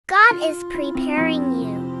God is preparing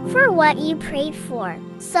you for what you prayed for.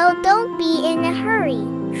 So don't be in a hurry.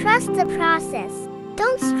 Trust the process.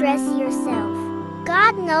 Don't stress yourself.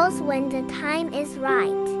 God knows when the time is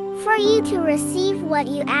right for you to receive what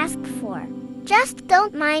you asked for. Just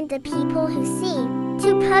don't mind the people who seem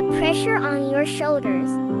to put pressure on your shoulders.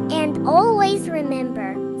 And always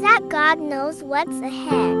remember that God knows what's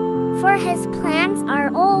ahead, for His plans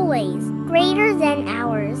are always greater than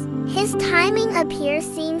ours. His timing appears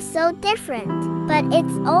seems so different, but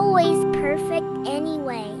it's always perfect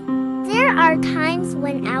anyway. There are times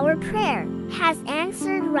when our prayer has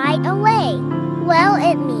answered right away. Well,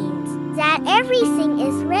 it means that everything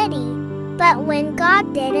is ready. But when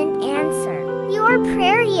God didn't answer your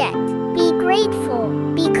prayer yet, be grateful,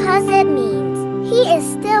 because it means He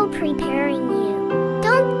is still preparing you.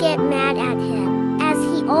 Don't get mad at Him, as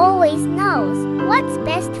He always knows what's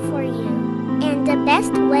best for you. And the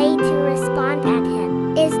best way to respond at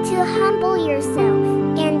Him is to humble yourself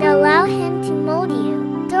and allow Him to mold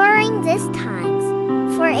you during these times.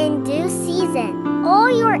 For in due season,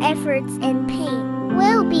 all your efforts and pain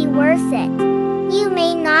will be worth it. You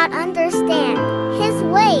may not understand His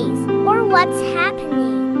ways or what's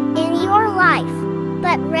happening in your life,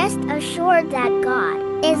 but rest assured that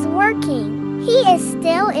God is working. He is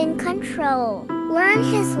still in control. Learn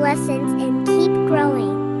His lessons and keep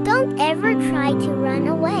growing. Don't ever try to run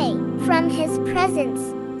away from His presence.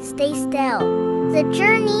 Stay still. The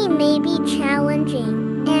journey may be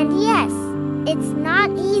challenging, and yes, it's not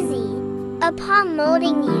easy. Upon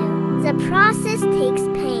molding you, the process takes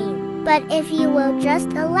pain. But if you will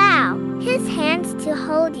just allow His hands to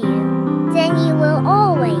hold you, then you will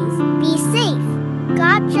always be safe.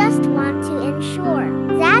 God just wants to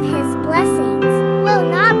ensure that His blessings will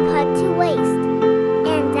not put to waste.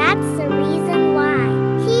 And that's the reason why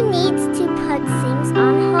He needs to put things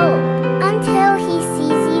on hold until He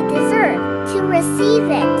sees you deserve to receive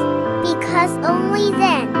it. Because only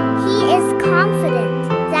then He is confident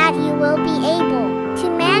that you will be able to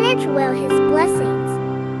manage well His blessings.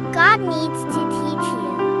 God needs to teach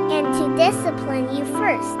you and to discipline you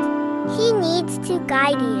first. He needs to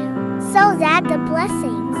guide you so that the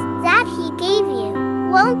blessings that He gave you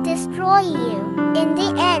won't destroy you. In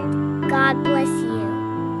the end, God bless you.